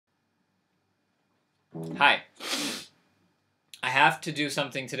Hi. I have to do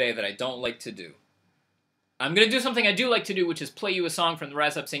something today that I don't like to do. I'm going to do something I do like to do, which is play you a song from the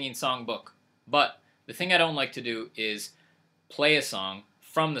R.U.S Singing Songbook. But the thing I don't like to do is play a song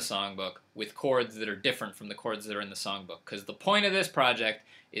from the songbook with chords that are different from the chords that are in the songbook. Because the point of this project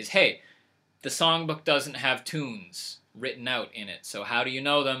is, hey, the songbook doesn't have tunes written out in it. So how do you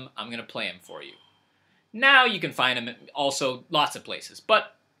know them? I'm going to play them for you. Now you can find them also lots of places.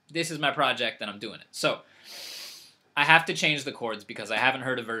 But this is my project and I'm doing it. So I have to change the chords because I haven't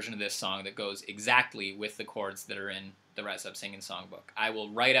heard a version of this song that goes exactly with the chords that are in the R.U.S Singing Songbook. I will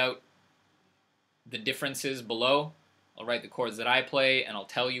write out the differences below. I'll write the chords that I play, and I'll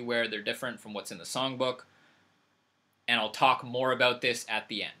tell you where they're different from what's in the songbook. And I'll talk more about this at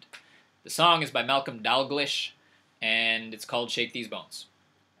the end. The song is by Malcom Dalglish, and it's called Shake These Bones.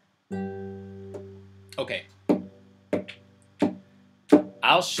 Okay.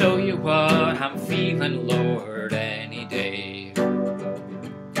 I'll show you what I'm feeling, Lord, any day.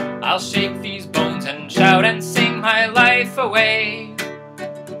 I'll shake these bones and shout and sing my life away.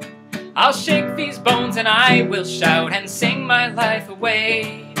 I'll shake these bones and I will shout and sing my life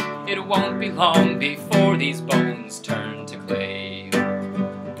away. It won't be long before these bones turn to clay.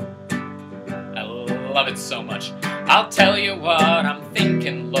 I love it so much. I'll tell you what I'm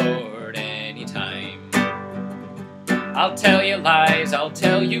thinking, Lord, anytime. I'll tell you lies, I'll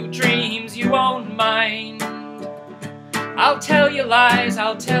tell you dreams you won't mind. I'll tell you lies,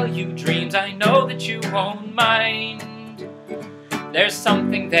 I'll tell you dreams I know that you won't mind. There's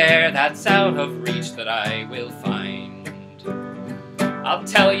something there that's out of reach that I will find. I'll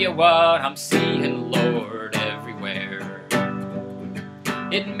tell you what I'm seeing, Lord, everywhere.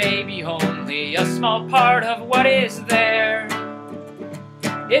 It may be only a small part of what is there.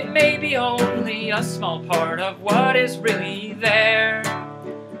 It may be only a small part of what is really there.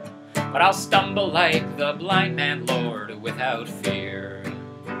 But I'll stumble like the blind man, Lord, without fear.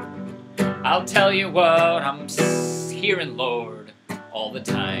 I'll tell you what I'm hearing, Lord, all the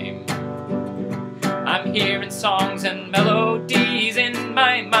time. I'm hearing songs and melodies in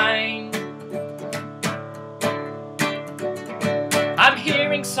my mind. I'm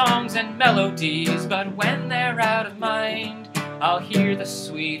hearing songs and melodies, but when they're out of mind, I'll hear the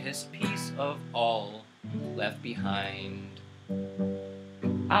sweetest piece of all left behind.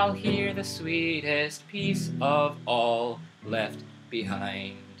 I'll hear the sweetest piece of all left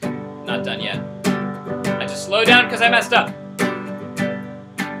behind. Not done yet. I just slowed down because I messed up.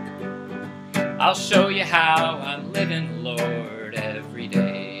 I'll show you how I'm living, Lord, every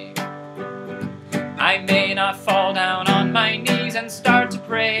day. I may not fall down on my knees and start to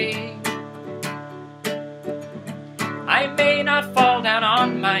pray. I may not fall down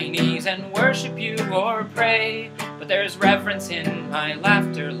on my knees and worship you or pray, but there's reverence in my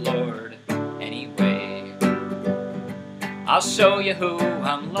laughter, Lord, anyway. I'll show you who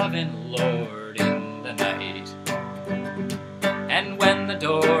I'm loving, Lord, in the night. And when the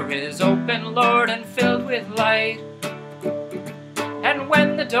door is open, Lord, and filled with light. And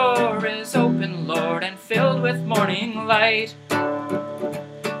when the door is open, Lord, and filled with morning light,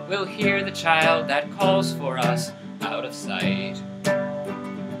 we'll hear the child that calls for us out of sight.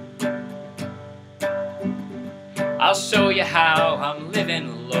 I'll show you how I'm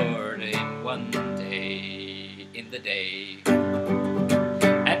living, Lord, in one day, in the day.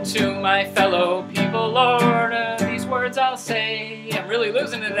 And to my fellow people, Lord, these words I'll say. I'm really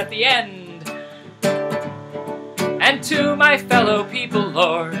losing it at the end. And to my fellow people,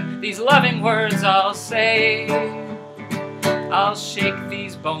 Lord, these loving words I'll say. I'll shake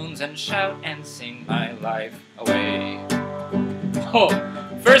these bones and shout and sing my life away. Oh,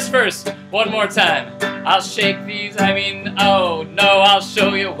 first verse, one more time. I'll shake these, oh no, I'll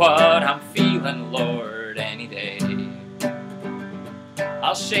show you what I'm feeling, Lord, any day.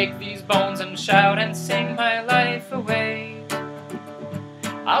 I'll shake these bones and shout and sing my life away.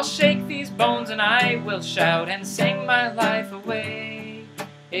 I'll shake these bones and I will shout and sing my life away.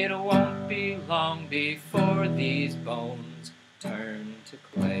 It won't be long before these bones turn to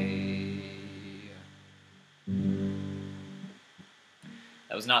clay.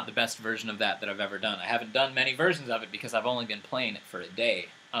 That was not the best version of that I've ever done. I haven't done many versions of it because I've only been playing it for a day.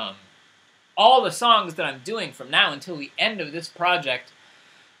 All the songs that I'm doing from now until the end of this project,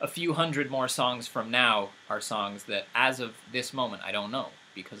 a few hundred more songs from now, are songs that, as of this moment, I don't know,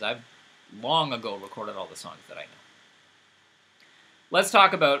 because I've long ago recorded all the songs that I know. Let's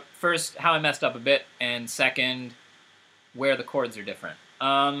talk about, first, how I messed up a bit, and second, where the chords are different.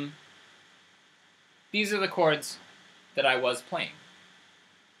 These are the chords that I was playing.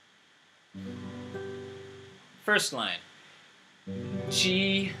 First line,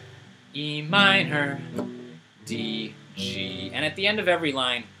 G, E minor, D, G. And at the end of every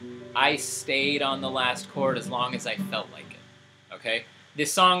line, I stayed on the last chord as long as I felt like it. Okay?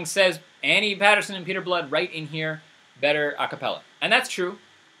 This song says Annie Patterson and Peter Blood right in here, better a cappella. And that's true,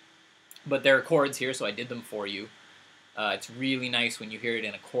 but there are chords here, so I did them for you. It's really nice when you hear it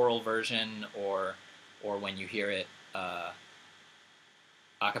in a choral version or when you hear it a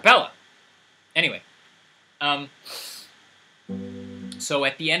cappella. Anyway, so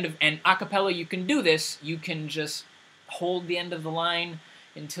at the end of an a cappella, you can do this. You can just hold the end of the line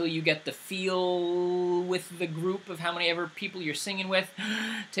until you get the feel with the group of how many ever people you're singing with.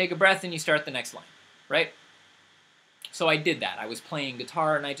 Take a breath and you start the next line, right? So I did that. I was playing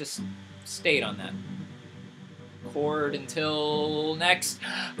guitar and I just stayed on that chord until next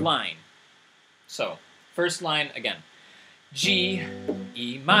line. So, first line again. G,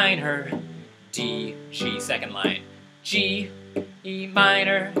 E minor, D, G, second line. G, E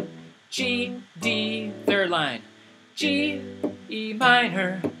minor, G, D, third line. G, E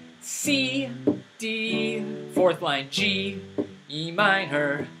minor, C, D, fourth line. G, E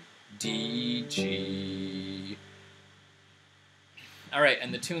minor, D, G. All right,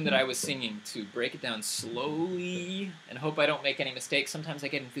 and the tune that I was singing, to break it down slowly and hope I don't make any mistakes. Sometimes I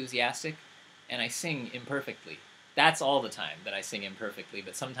get enthusiastic and I sing imperfectly. That's all the time that I sing imperfectly,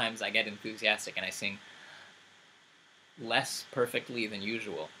 but sometimes I get enthusiastic and I sing less perfectly than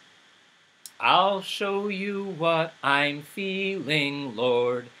usual. I'll show you what I'm feeling,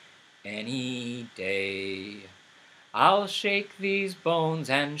 Lord, any day. I'll shake these bones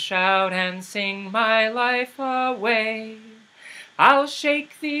and shout and sing my life away. I'll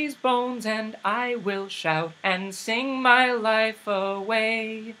shake these bones and I will shout and sing my life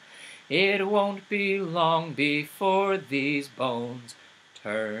away. It won't be long before these bones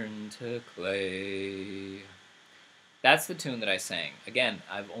turn to clay. That's the tune that I sang. Again,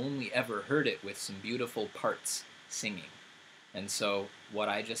 I've only ever heard it with some beautiful parts singing. And so what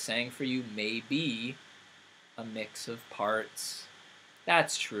I just sang for you may be a mix of parts.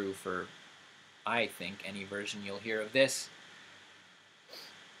 That's true for, I think, any version you'll hear of this.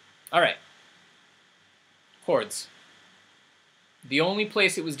 All right, chords. The only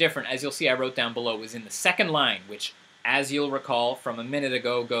place it was different, as you'll see I wrote down below, was in the second line, which, as you'll recall from a minute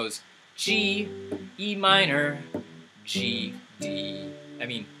ago, goes G, E minor, G, D.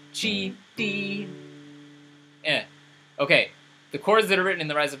 G, D. Okay, the chords that are written in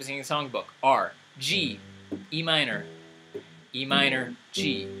the Rise Up and Singing Songbook are G, E minor,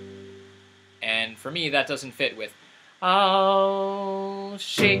 G. And for me, that doesn't fit with I'll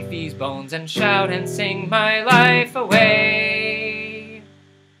shake these bones and shout and sing my life away.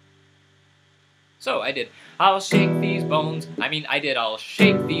 So I did I'll shake these bones. I'll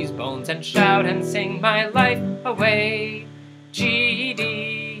shake these bones and shout and sing my life away. G,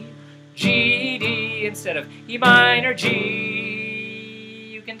 D, G, D, instead of E minor, G.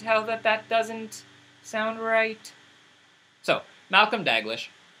 You can tell that that doesn't sound right. So, Malcom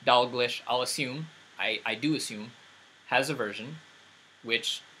Dalglish, I'll assume, I do assume, has a version,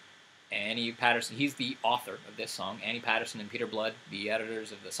 which Annie Patterson, he's the author of this song. Annie Patterson and Peter Blood, the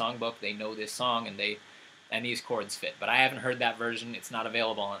editors of the songbook, they know this song and these chords fit. But I haven't heard that version. It's not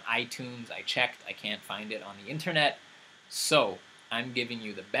available on iTunes. I checked. I can't find it on the internet. So I'm giving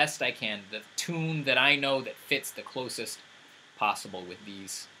you the best I can, the tune that I know that fits the closest possible with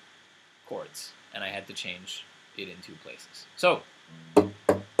these chords. And I had to change it in 2 places. So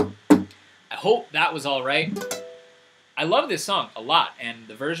I hope that was all right. I love this song a lot, and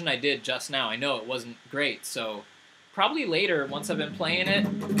the version I did just now, I know it wasn't great, so probably later, once I've been playing it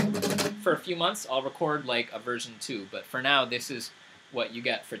for a few months, I'll record like a version 2, but for now, this is what you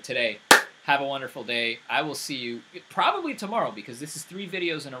get for today. Have a wonderful day. I will see you probably tomorrow, because this is 3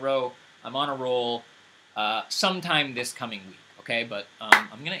 videos in a row. I'm on a roll sometime this coming week, okay? But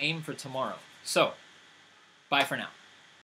I'm going to aim for tomorrow. So, bye for now.